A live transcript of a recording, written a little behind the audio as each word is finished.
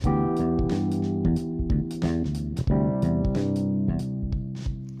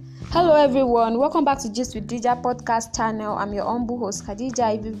Hello everyone, welcome back to Gist with Dija podcast channel. I'm your humble host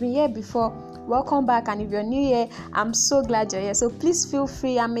Khadija. If you've been here before, welcome back, and if you're new here, I'm so glad you're here. So please feel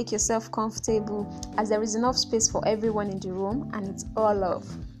free and make yourself comfortable, as there is enough space for everyone in the room and it's all love.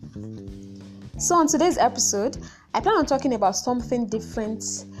 So on today's episode, I plan on talking about something different,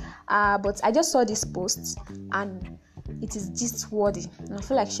 but I just saw this post and it is gist worthy, and I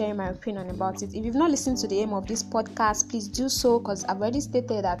feel like sharing my opinion about it. If you've not listened to the aim of this podcast, please do so, because I've already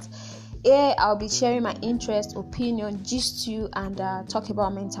stated that here I'll be sharing my interest, opinion, gist to you, and talk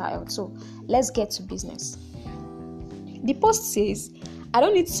about mental health. So let's get to business. The post says, I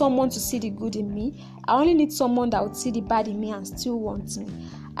don't need someone to see the good in me. I only need someone that would see the bad in me and still want me.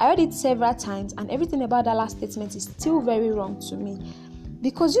 I read it several times, and everything about that last statement is still very wrong to me.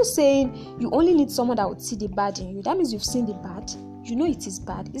 Because you're saying you only need someone that would see the bad in you. That means you've seen the bad. You know it is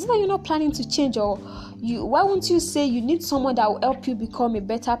bad. Is it that you're not planning to change? Or why won't you say you need someone that will help you become a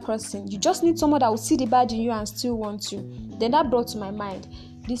better person? You just need someone that will see the bad in you and still want you. Then that brought to my mind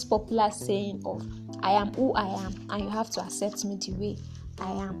this popular saying of, I am who I am, and you have to accept me the way I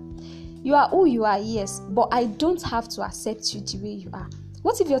am. You are who you are, yes, but I don't have to accept you the way you are.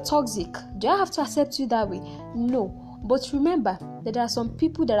 What if you're toxic? Do I have to accept you that way? No. But remember that there are some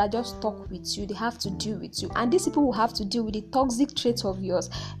people that are just stuck with you. They have to deal with you, and these people will have to deal with the toxic trait of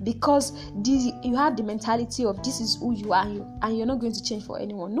yours, because you have the mentality of this is who you are, and you're not going to change for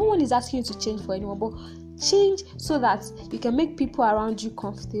anyone. No one is asking you to change for anyone, but change so that you can make people around you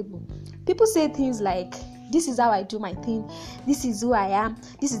comfortable. People say things like, this is how I do my thing, this is who I am,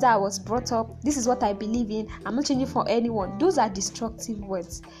 this is how I was brought up, this is what I believe in, I'm not changing for anyone. Those are destructive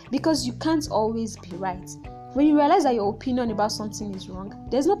words, because you can't always be right. When you realize that your opinion about something is wrong,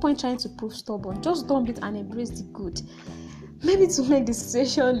 there's no point trying to prove stubborn. Just dump it and embrace the good. Maybe to make the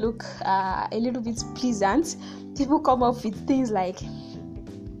situation look a little bit pleasant, people come up with things like,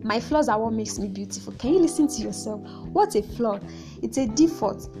 my flaws are what makes me beautiful. Can you listen to yourself? What's a flaw? It's a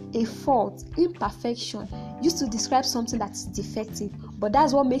default, a fault, imperfection, used to describe something that is defective. But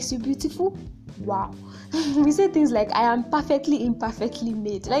that's what makes you beautiful? Wow. We say things like, I am perfectly imperfectly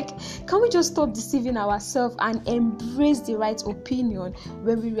made. Like, can we just stop deceiving ourselves and embrace the right opinion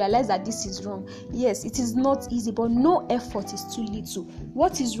when we realize that this is wrong? Yes, it is not easy, but no effort is too little.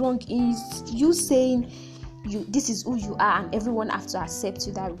 What is wrong is you saying this is who you are, and everyone has to accept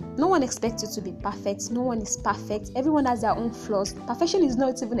you that way. No one expects you to be perfect. No one is perfect. Everyone has their own flaws. Perfection is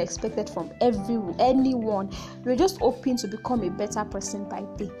not even expected from anyone. We're just hoping to become a better person by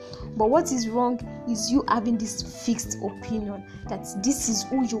day. But what is wrong is you having this fixed opinion that this is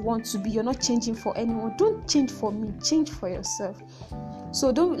who you want to be. You're not changing for anyone. Don't change for me. Change for yourself. So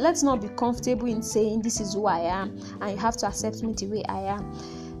let's not be comfortable in saying this is who I am and you have to accept me the way I am.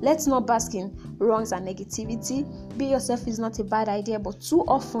 Let's not bask in wrongs and negativity. Be yourself is not a bad idea, but too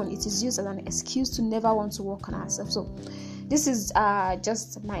often it is used as an excuse to never want to work on ourselves. So this is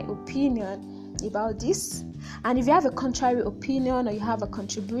just my opinion about this. And if you have a contrary opinion or you have a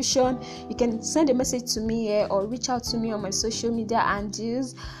contribution, you can send a message to me here or reach out to me on my social media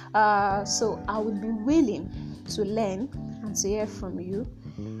handles. So I would be willing to learn and to hear from you.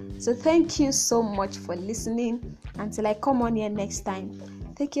 So thank you so much for listening. Until I come on here next time,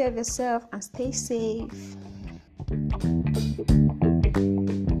 take care of yourself and stay safe.